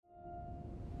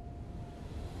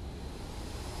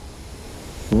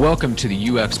Welcome to the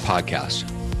UX Podcast,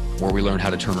 where we learn how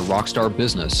to turn a rockstar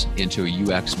business into a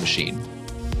UX machine.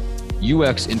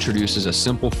 UX introduces a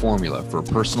simple formula for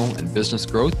personal and business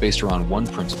growth based around one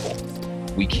principle.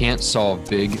 We can't solve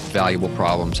big, valuable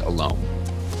problems alone.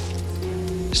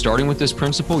 Starting with this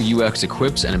principle, UX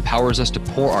equips and empowers us to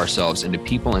pour ourselves into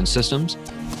people and systems,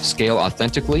 scale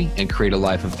authentically, and create a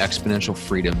life of exponential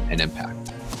freedom and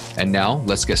impact. And now,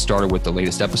 let's get started with the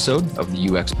latest episode of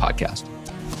the UX Podcast.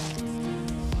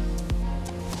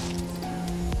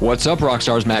 What's up,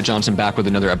 Rockstars? Matt Johnson back with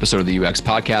another episode of the UX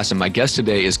Podcast. And my guest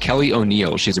today is Kelly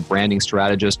O'Neill. She's a branding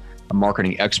strategist, a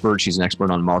marketing expert. She's an expert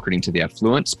on marketing to the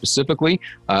affluent specifically.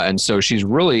 And so she's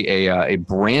really a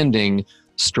branding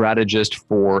strategist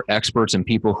for experts and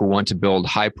people who want to build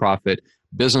high profit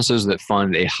businesses that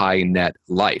fund a high net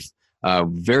life.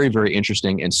 Very, very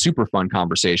interesting and super fun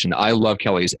conversation. I love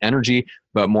Kelly's energy,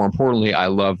 but more importantly, I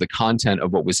love the content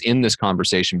of what was in this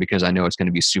conversation because I know it's going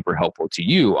to be super helpful to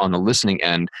you on the listening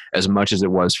end as much as it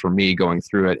was for me going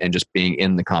through it and just being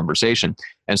in the conversation.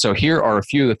 And so here are a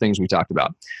few of the things we talked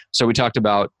about. So we talked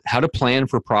about how to plan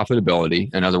for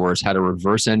profitability. In other words, how to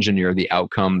reverse engineer the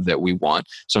outcome that we want.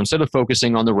 So instead of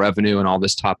focusing on the revenue and all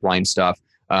this top line stuff,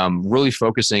 really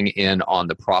focusing in on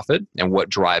the profit and what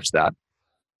drives that.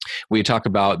 We talk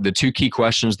about the two key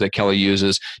questions that Kelly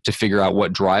uses to figure out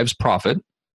what drives profit.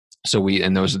 So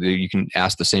you can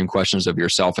ask the same questions of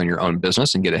yourself and your own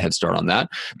business and get a head start on that.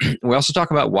 We also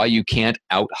talk about why you can't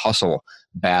out hustle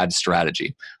bad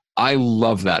strategy. I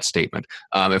love that statement.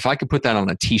 If I could put that on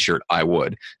a t-shirt, I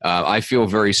would. I feel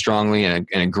very strongly and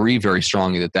agree very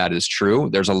strongly that that is true.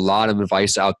 There's a lot of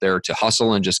advice out there to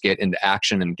hustle and just get into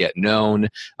action and get known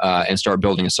and start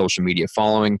building a social media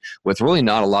following with really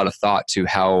not a lot of thought to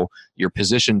how you're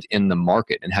positioned in the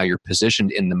market and how you're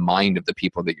positioned in the mind of the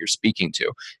people that you're speaking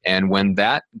to. And when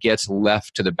that gets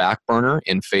left to the back burner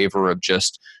in favor of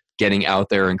just getting out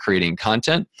there and creating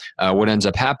content, what ends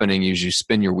up happening is you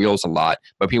spin your wheels a lot,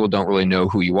 but people don't really know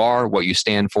who you are, what you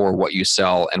stand for, what you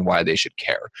sell, and why they should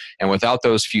care. And without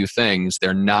those few things,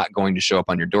 they're not going to show up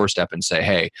on your doorstep and say,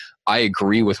 hey, I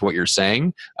agree with what you're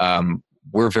saying.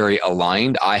 We're very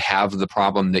aligned. I have the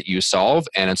problem that you solve,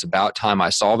 and it's about time I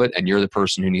solve it, and you're the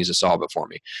person who needs to solve it for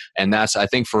me. And that's, I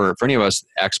think, for any of us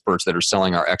experts that are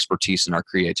selling our expertise and our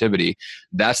creativity,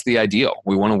 that's the ideal.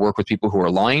 We want to work with people who are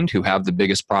aligned, who have the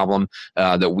biggest problem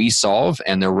that we solve,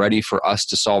 and they're ready for us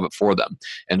to solve it for them.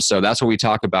 And so that's what we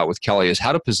talk about with Kelly, is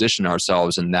how to position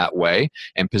ourselves in that way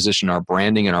and position our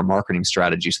branding and our marketing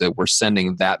strategy so that we're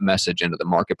sending that message into the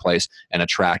marketplace and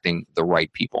attracting the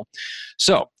right people.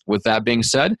 So with that being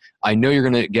said, I know you're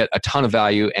going to get a ton of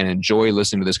value and enjoy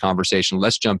listening to this conversation.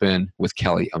 Let's jump in with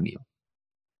Kelly O'Neill.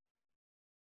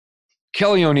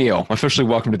 Kelly O'Neill, officially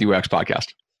welcome to the UX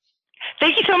Podcast.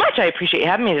 Thank you so much. I appreciate you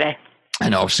having me today. I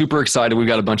know, super excited. We've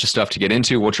got a bunch of stuff to get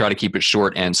into. We'll try to keep it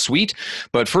short and sweet.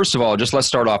 But first of all, just let's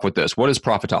start off with this. What is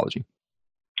Profitology?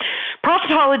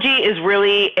 Profitology is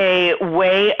really a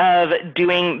way of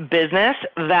doing business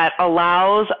that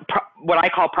allows what I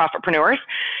call profitpreneurs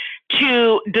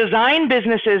to design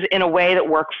businesses in a way that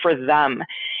work for them.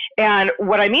 And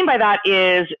what I mean by that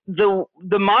is the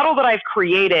model that I've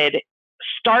created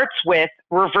starts with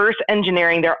reverse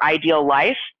engineering their ideal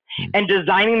life and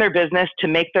designing their business to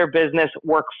make their business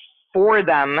work for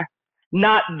them,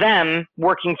 not them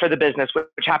working for the business,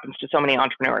 which happens to so many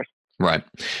entrepreneurs. Right.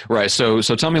 So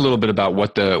tell me a little bit about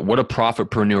what a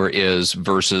profitpreneur is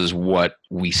versus what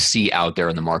we see out there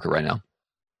in the market right now.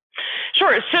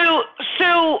 Sure.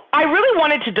 So I really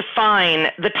wanted to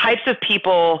define the types of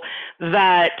people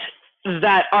that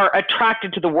are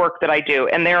attracted to the work that I do,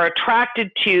 and they're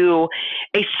attracted to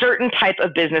a certain type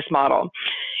of business model.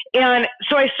 And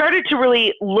so I started to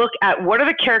really look at what are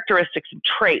the characteristics and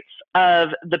traits of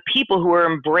the people who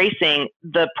are embracing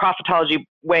the Profitology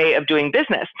way of doing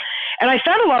business. And I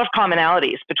found a lot of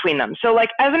commonalities between them. So like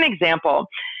as an example,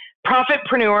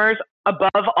 profitpreneurs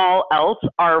above all else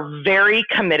are very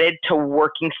committed to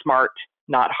working smart,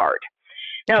 not hard.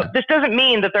 Now, this doesn't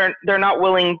mean that they're not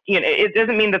willing, it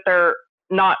doesn't mean that they're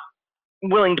not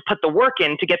willing to put the work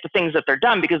in to get the things that they're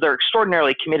done, because they're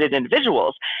extraordinarily committed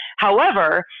individuals.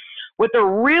 However, what they're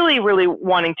really, really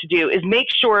wanting to do is make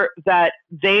sure that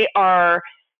they are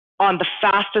on the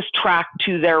fastest track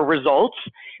to their results,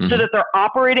 so that they're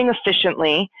operating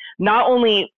efficiently, not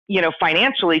only,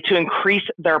 financially to increase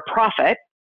their profit,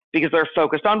 because they're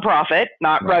focused on profit,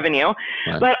 not revenue,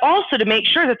 but also to make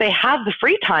sure that they have the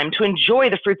free time to enjoy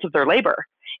the fruits of their labor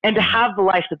and to have the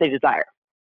life that they desire.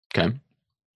 Okay.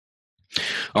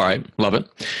 All right. Love it.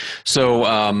 So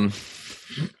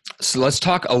let's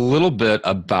talk a little bit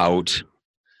about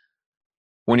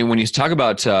when you talk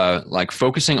about like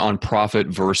focusing on profit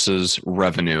versus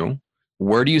revenue,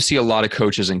 where do you see a lot of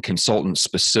coaches and consultants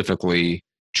specifically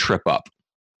trip up?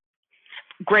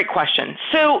 Great question.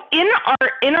 So in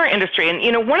our industry,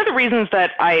 and one of the reasons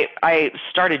that I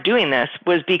started doing this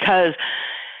was because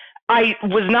I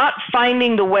was not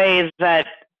finding the ways that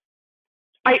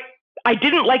I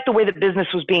didn't like the way that business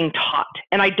was being taught,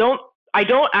 and I don't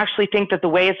actually think that the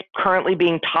way it's currently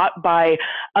being taught by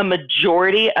a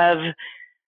majority of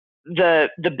the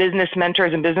business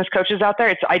mentors and business coaches out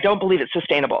there, I don't believe it's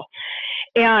sustainable.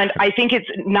 And I think it's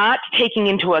not taking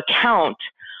into account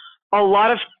a lot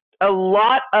of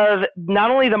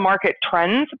not only the market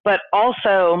trends, but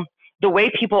also the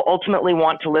way people ultimately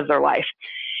want to live their life.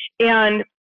 And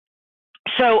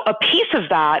so a piece of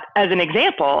that, as an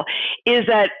example, is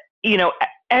that,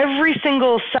 every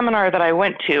single seminar that I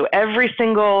went to, every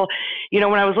single,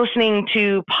 when I was listening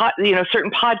to certain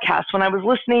podcasts, when I was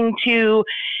listening to,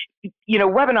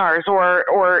 webinars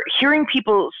or hearing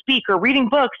people speak or reading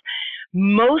books,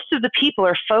 most of the people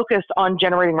are focused on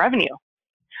generating revenue.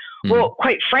 Mm-hmm. Well,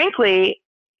 quite frankly,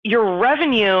 your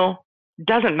revenue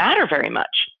doesn't matter very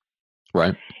much.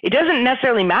 Right. It doesn't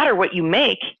necessarily matter what you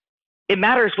make. It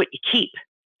matters what you keep,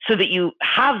 so that you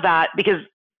have that, because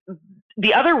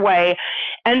the other way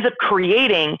ends up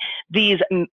creating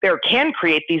can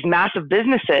create these massive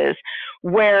businesses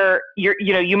where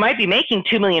you might be making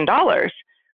 $2 million,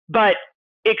 but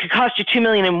it could cost you $2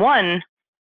 million and one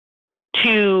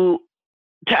to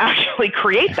actually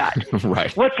create that.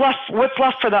 Right. What's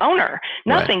left for the owner?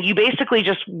 Nothing. Right. You basically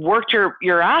just worked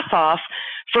your ass off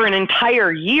for an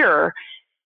entire year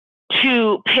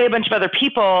to pay a bunch of other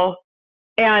people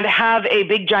and have a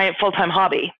big giant full-time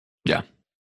hobby. Yeah.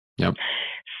 Yep.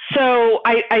 So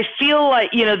I feel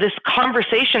like, this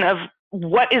conversation of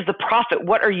what is the profit?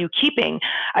 What are you keeping?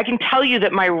 I can tell you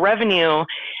that my revenue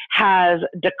has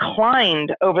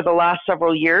declined over the last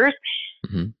several years.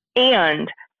 Mm-hmm.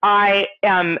 And I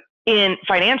am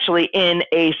financially in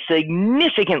a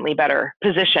significantly better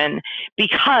position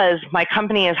because my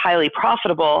company is highly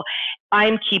profitable.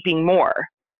 I'm keeping more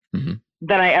mm-hmm.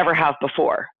 than I ever have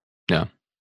before. Yeah.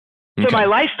 Okay. So my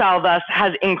lifestyle thus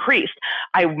has increased.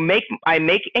 I make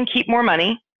and keep more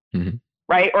money, mm-hmm.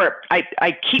 right? Or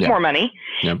I keep more money,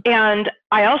 and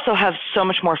I also have so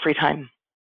much more free time.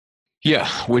 Yeah,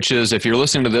 which is, if you're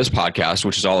listening to this podcast,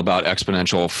 which is all about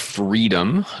exponential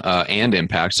freedom and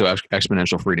impact, so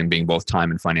exponential freedom being both time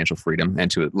and financial freedom,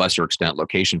 and to a lesser extent,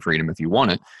 location freedom if you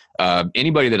want it,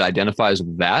 anybody that identifies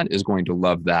with that is going to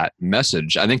love that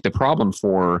message. I think the problem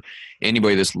for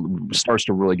anybody that starts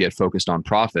to really get focused on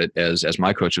profit, as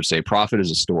my coach would say, profit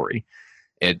is a story.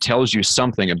 It tells you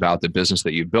something about the business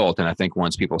that you built. And I think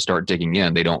once people start digging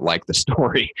in, they don't like the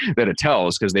story that it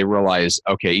tells, because they realize,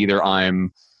 okay, either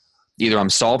I'm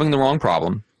solving the wrong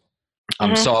problem,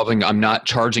 I'm not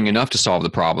charging enough to solve the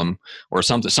problem, or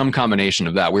some combination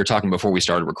of that. We were talking before we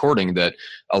started recording that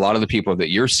a lot of the people that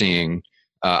you're seeing,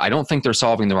 I don't think they're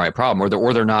solving the right problem,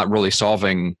 or they're not really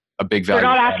solving a big value. They're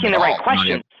not asking the right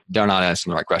questions. They're not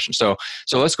asking the right question. So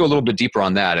let's go a little bit deeper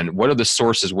on that. And what are the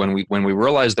sources when we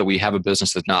realize that we have a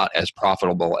business that's not as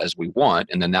profitable as we want,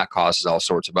 and then that causes all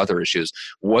sorts of other issues?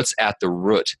 What's at the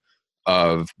root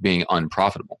of being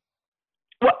unprofitable?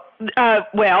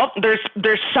 Well,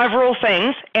 there's several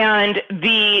things, and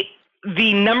the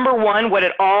number one, what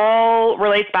it all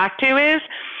relates back to, is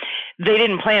they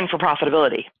didn't plan for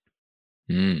profitability.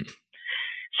 Mm.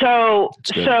 So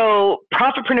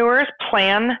profitpreneurs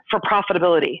plan for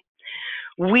profitability.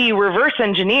 We reverse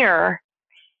engineer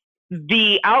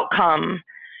the outcome,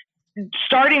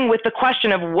 starting with the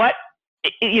question of what,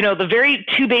 the very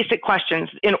two basic questions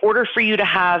in order for you to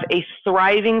have a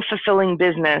thriving, fulfilling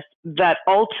business that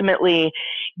ultimately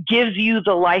gives you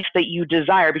the life that you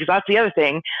desire. Because that's the other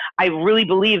thing. I really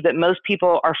believe that most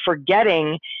people are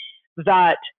forgetting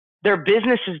that their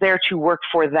business is there to work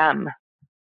for them,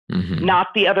 mm-hmm. not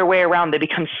the other way around. They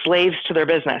become slaves to their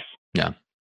business. Yeah.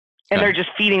 And they're just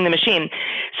feeding the machine.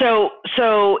 So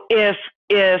if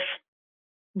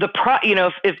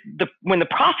when the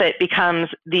profit becomes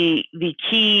the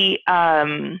key,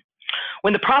 when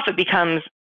the profit becomes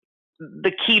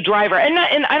the key driver, and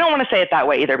I don't want to say it that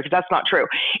way either, because that's not true.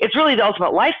 It's really the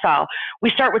ultimate lifestyle. We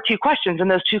start with two questions,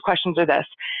 and those two questions are this: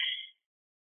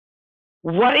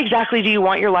 what exactly do you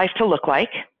want your life to look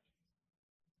like?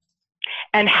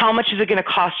 And how much is it going to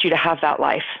cost you to have that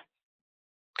life?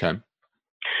 Okay.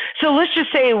 So let's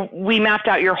just say we mapped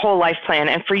out your whole life plan,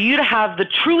 and for you to have the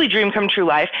truly dream come true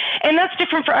life, and that's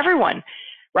different for everyone,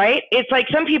 right? It's like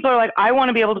some people are like, I want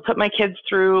to be able to put my kids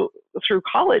through through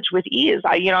college with ease.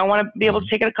 I want to be able to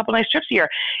take a couple nice trips a year.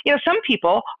 Some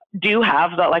people do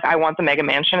have the, like, I want the mega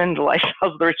mansion and the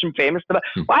lifestyles of the rich and famous, but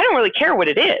well, I don't really care what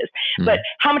it is, but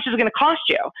how much is it going to cost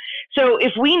you? So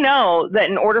if we know that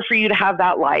in order for you to have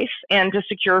that life and to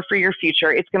secure for your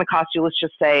future, it's going to cost you, let's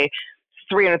just say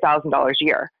 $300,000 a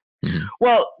year.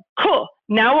 Well, cool.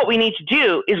 Now what we need to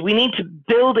do is we need to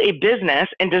build a business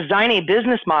and design a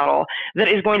business model that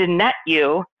is going to net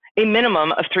you a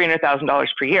minimum of $300,000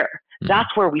 per year.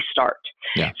 That's where we start.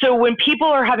 Yeah. So when people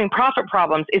are having profit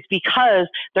problems, it's because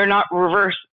they're not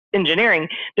reverse engineering.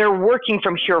 They're working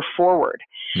from here forward.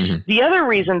 The other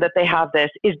reason that they have this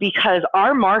is because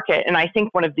our market, and I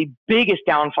think one of the biggest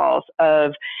downfalls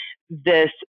of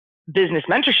this business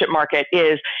mentorship market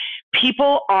is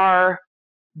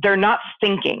they're not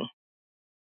thinking.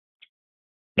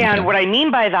 And what I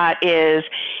mean by that is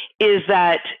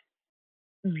that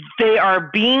they are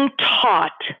being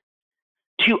taught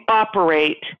to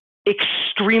operate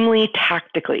extremely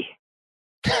tactically.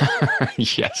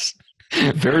 Yes.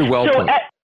 Very well put.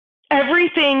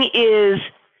 Everything is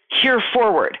here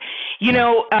forward.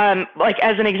 Like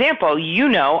as an example,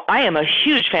 I am a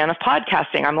huge fan of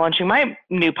podcasting. I'm launching my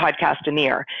new podcast in the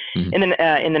year, in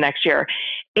the next year.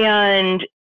 And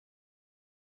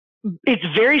it's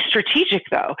very strategic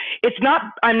though.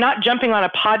 I'm not jumping on a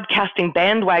podcasting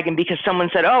bandwagon because someone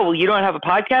said, oh, well, you don't have a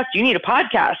podcast. You need a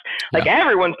podcast. Like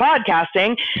everyone's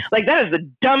podcasting. Like that is the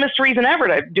dumbest reason ever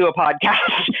to do a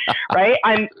podcast, right?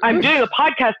 I'm doing a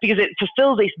podcast because it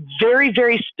fulfills a very,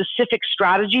 very specific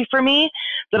strategy for me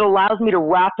that allows me to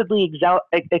rapidly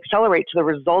accelerate to the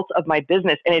results of my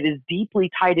business. And it is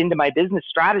deeply tied into my business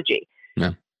strategy.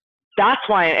 Yeah. That's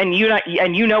why, and you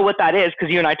know what that is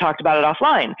because you and I talked about it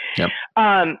offline. Yep.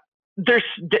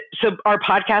 So our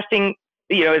podcasting,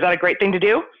 is that a great thing to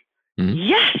do?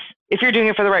 Yes, if you're doing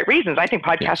it for the right reasons. I think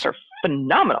podcasts are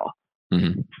phenomenal.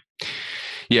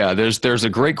 Yeah, there's a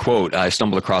great quote. I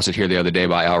stumbled across it here the other day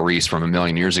by Al Ries from a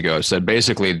million years ago. It said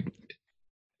basically,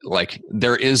 like,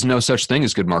 there is no such thing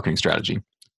as good marketing strategy.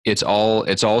 It's all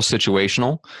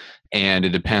situational. And it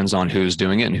depends on who's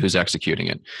doing it and who's executing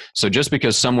it. So just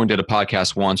because someone did a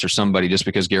podcast once or just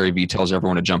because Gary Vee tells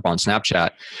everyone to jump on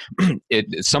Snapchat,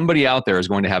 somebody out there is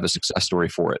going to have a success story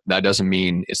for it. That doesn't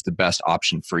mean it's the best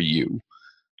option for you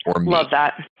or me. Love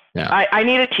that. Yeah. I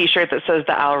need a t-shirt that says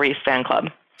the Al Ries fan club.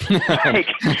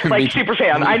 like super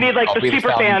fan. I need the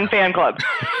super fan club.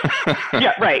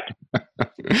 Yeah, right.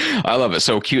 I love it.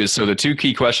 So cute. So the two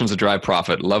key questions that drive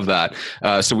profit. Love that.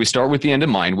 So we start with the end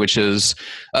in mind, which is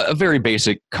a very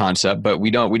basic concept, but we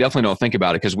definitely don't think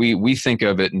about it because we think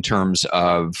of it in terms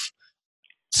of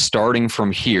starting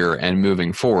from here and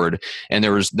moving forward. And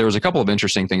there was a couple of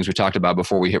interesting things we talked about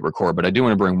before we hit record, but I do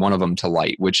want to bring one of them to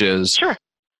light, which is sure.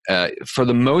 For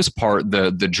the most part,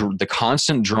 the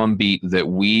constant drumbeat that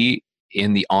we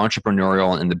in the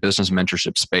entrepreneurial and the business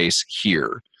mentorship space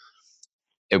hear,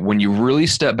 when you really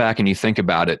step back and you think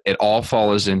about it, it all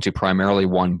falls into primarily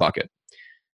one bucket: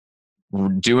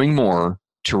 doing more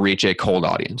to reach a cold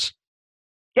audience.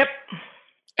 Yep.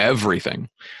 Everything.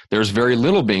 There's very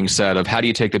little being said of how do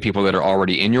you take the people that are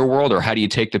already in your world, or how do you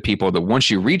take the people that once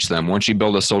you reach them, once you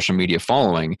build a social media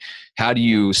following, how do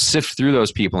you sift through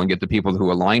those people and get the people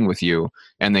who align with you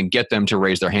and then get them to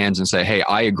raise their hands and say, hey,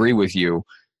 I agree with you.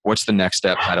 What's the next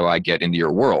step? How do I get into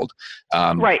your world?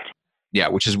 Right. Yeah,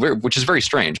 which is very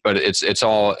strange, but it's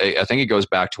all, I think it goes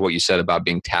back to what you said about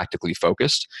being tactically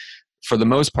focused. For the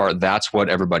most part, that's what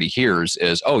everybody hears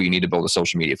is, oh, you need to build a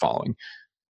social media following.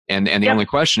 And the only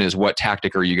question is, what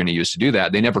tactic are you going to use to do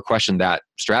that? They never question that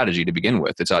strategy to begin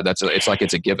with. It's like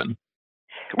it's a given.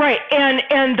 Right.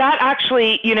 And that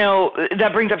actually,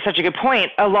 that brings up such a good point.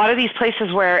 A lot of these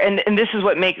places where, and this is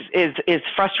what is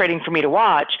frustrating for me to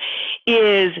watch,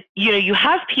 is, you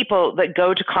have people that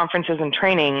go to conferences and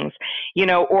trainings,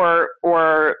 or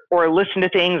listen to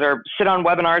things or sit on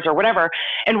webinars or whatever.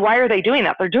 And why are they doing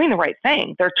that? They're doing the right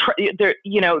thing. They're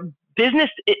business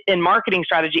and marketing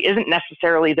strategy isn't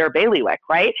necessarily their bailiwick,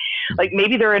 right? Like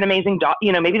maybe they're an amazing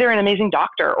maybe they're an amazing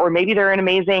doctor, or maybe they're an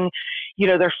amazing,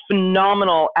 they're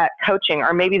phenomenal at coaching,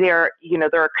 or maybe they're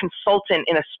a consultant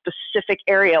in a specific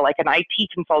area, like an IT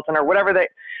consultant or whatever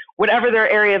their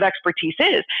area of expertise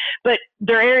is. But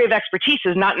their area of expertise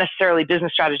is not necessarily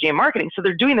business strategy and marketing. So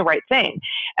they're doing the right thing,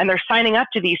 and they're signing up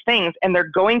to these things, and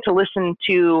they're going to listen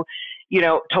to,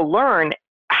 to learn.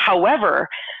 However,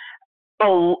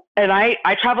 and I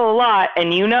travel a lot,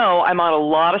 and I'm on a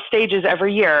lot of stages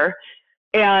every year,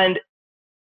 and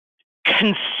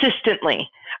consistently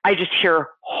I just hear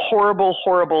horrible,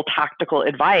 horrible tactical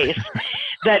advice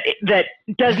that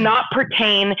does not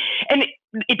pertain, and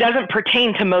it doesn't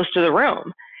pertain to most of the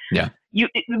room. Yeah.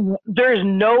 There is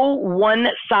no one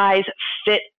size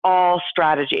fit all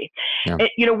strategy.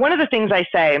 Yeah. One of the things I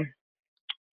say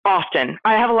often,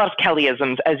 I have a lot of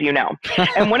Kellyisms, as you know,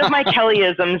 and one of my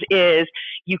Kellyisms is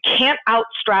you can't out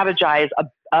strategize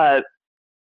pardon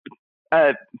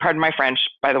my French,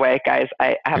 by the way, guys,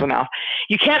 I have a mouth.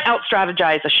 You can't out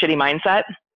strategize a shitty mindset,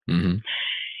 mm-hmm.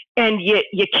 and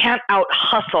you can't out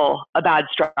hustle a bad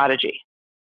strategy.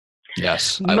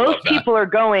 Yes. Most people are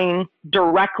going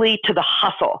directly to the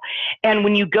hustle. And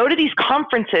when you go to these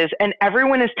conferences and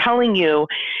everyone is telling you,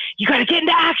 you got to get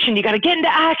into action,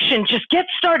 just get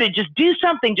started, just do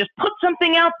something, just put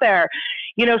something out there,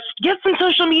 get some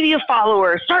social media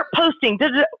followers, start posting.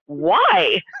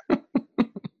 Why?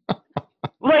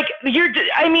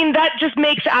 That just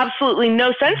makes absolutely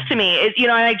no sense to me.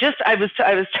 I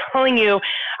was telling you,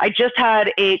 I just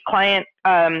had a client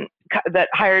that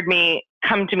hired me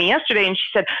come to me yesterday, and she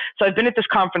said, so I've been at this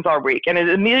conference all week. And as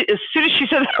soon as she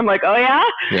said that, I'm like, oh yeah?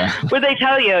 Yeah. What did they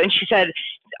tell you? And she said,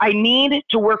 I need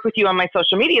to work with you on my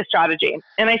social media strategy.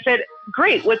 And I said,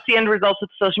 great. What's the end result of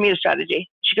the social media strategy?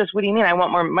 She goes, what do you mean? I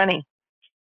want more money.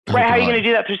 Right? How are you going to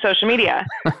do that through social media?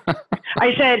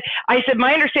 I said,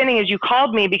 my understanding is you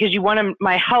called me because you wanted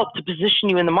my help to position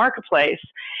you in the marketplace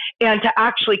and to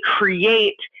actually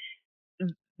create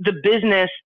the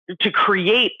business, to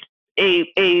create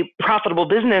a profitable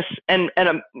business and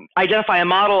identify a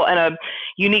model and a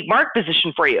unique market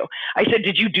position for you. I said,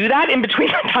 did you do that in between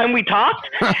the time we talked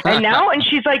and now? And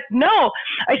she's like, no.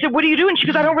 I said, what do you do? And she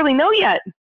goes, I don't really know yet.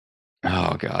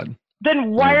 Oh God.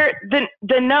 Then why then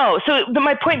no. So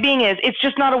my point being is, it's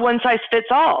just not a one size fits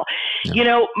all.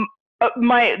 Yeah.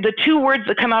 The two words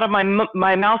that come out of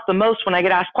my mouth the most when I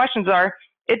get asked questions are,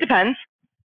 it depends.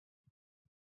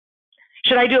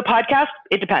 Should I do a podcast?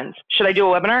 It depends. Should I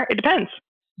do a webinar? It depends.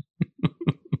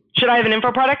 Should I have an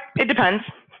info product? It depends.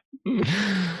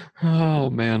 Oh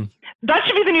man. That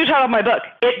should be the new title of my book.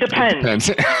 It depends.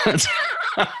 It depends.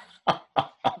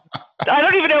 I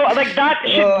don't even know, that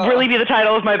should really be the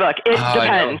title of my book. It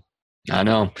depends. I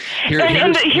know.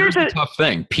 Here's the tough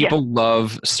thing. People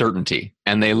love certainty,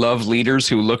 and they love leaders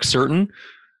who look certain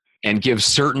and give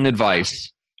certain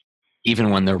advice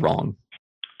even when they're wrong.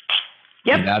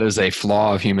 Yep. And that is a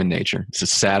flaw of human nature.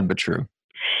 It's sad but true.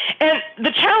 And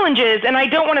the challenge is, and I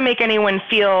don't want to make anyone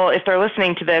feel, if they're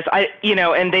listening to this,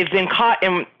 and they've been caught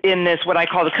in this, what I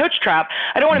call the coach trap.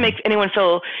 I don't want to make anyone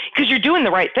feel, because you're doing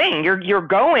the right thing. You're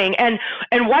going, and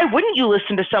why wouldn't you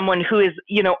listen to someone who is,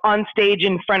 on stage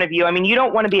in front of you? I mean, you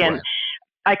don't want to be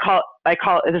I call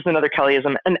it, this is another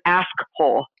Kellyism, an ask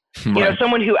hole. Right.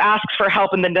 Someone who asks for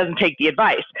help and then doesn't take the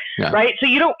advice, right? So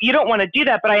you don't want to do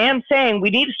that. But I am saying we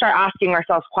need to start asking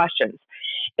ourselves questions.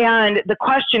 And the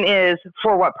question is,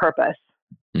 for what purpose?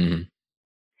 Mm-hmm.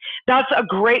 That's a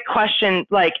great question.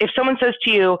 Like, if someone says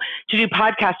to you to do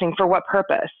podcasting, for what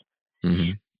purpose?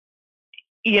 Mm-hmm.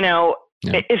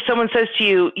 If someone says to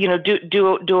you, do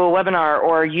a webinar,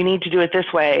 or you need to do it this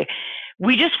way,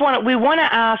 we want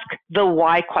to ask the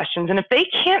why questions. And if they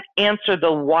can't answer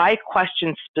the why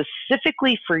question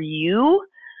specifically for you,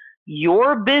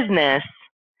 your business,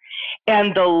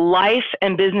 and the life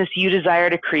and business you desire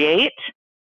to create,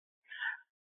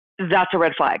 that's a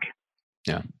red flag.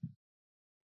 Yeah.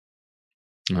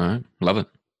 All right. Love it.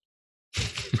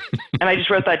 And I just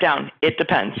wrote that down. It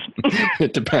depends.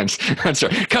 It depends. That's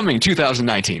right. Coming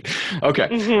 2019. Okay.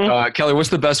 Mm-hmm. Kelly, what's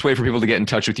the best way for people to get in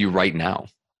touch with you right now?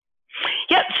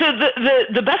 Yeah. So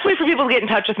the best way for people to get in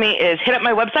touch with me is hit up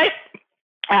my website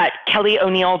at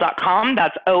kellyoneil.com.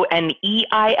 That's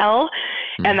ONEIL.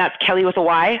 And that's Kelly with a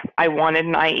Y. I wanted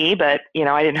an IE, but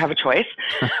I didn't have a choice.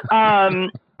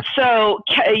 So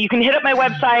you can hit up my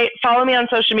website, follow me on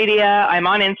social media. I'm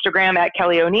on Instagram at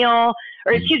Kelly O'Neill,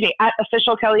 or excuse me, at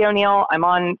official Kelly O'Neill. I'm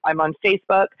on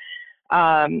Facebook.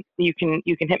 You can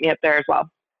hit me up there as well.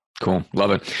 Cool.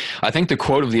 Love it. I think the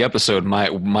quote of the episode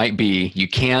might be, you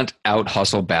can't out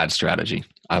hustle bad strategy.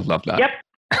 I love that. Yep.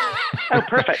 Oh,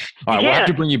 perfect. All right, we'll have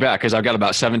to bring you back because I've got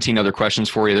about 17 other questions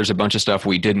for you. There's a bunch of stuff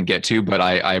we didn't get to, but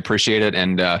I appreciate it.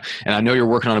 And I know you're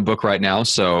working on a book right now.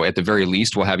 So at the very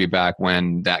least, we'll have you back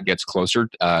when that gets closer.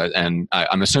 And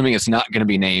I'm assuming it's not going to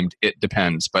be named It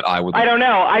Depends, but I don't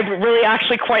know. I really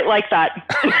actually quite like that.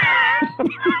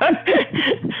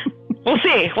 We'll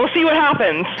see. We'll see what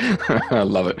happens. I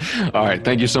love it. All right.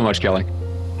 Thank you so much, Kelly.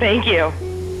 Thank you.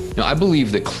 Now, I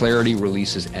believe that clarity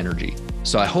releases energy.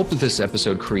 So I hope that this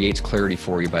episode creates clarity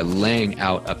for you by laying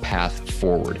out a path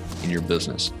forward in your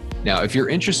business. Now, if you're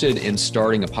interested in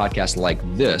starting a podcast like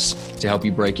this to help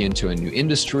you break into a new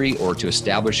industry or to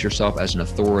establish yourself as an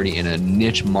authority in a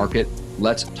niche market,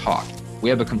 let's talk. We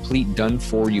have a complete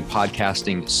done-for-you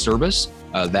podcasting service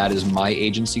That is my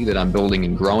agency that I'm building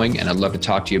and growing, and I'd love to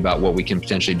talk to you about what we can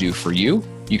potentially do for you.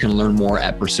 You can learn more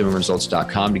at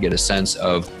pursuingresults.com to get a sense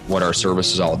of what our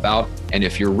service is all about. And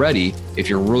if you're ready, if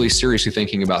you're really seriously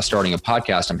thinking about starting a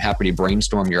podcast, I'm happy to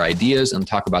brainstorm your ideas and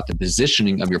talk about the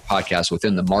positioning of your podcast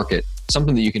within the market,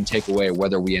 something that you can take away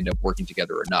whether we end up working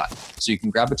together or not. So you can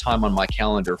grab a time on my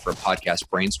calendar for a podcast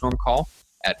brainstorm call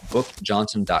at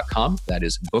bookjohnson.com. That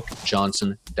is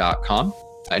bookjohnson.com.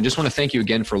 I just want to thank you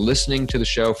again for listening to the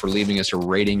show, for leaving us a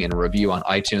rating and a review on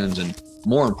iTunes, and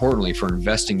more importantly, for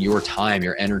investing your time,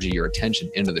 your energy, your attention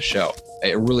into the show.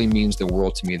 It really means the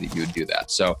world to me that you would do that.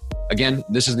 So again,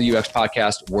 this is the UX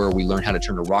Podcast, where we learn how to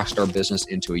turn a rockstar business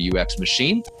into a UX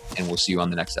machine, and we'll see you on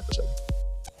the next episode.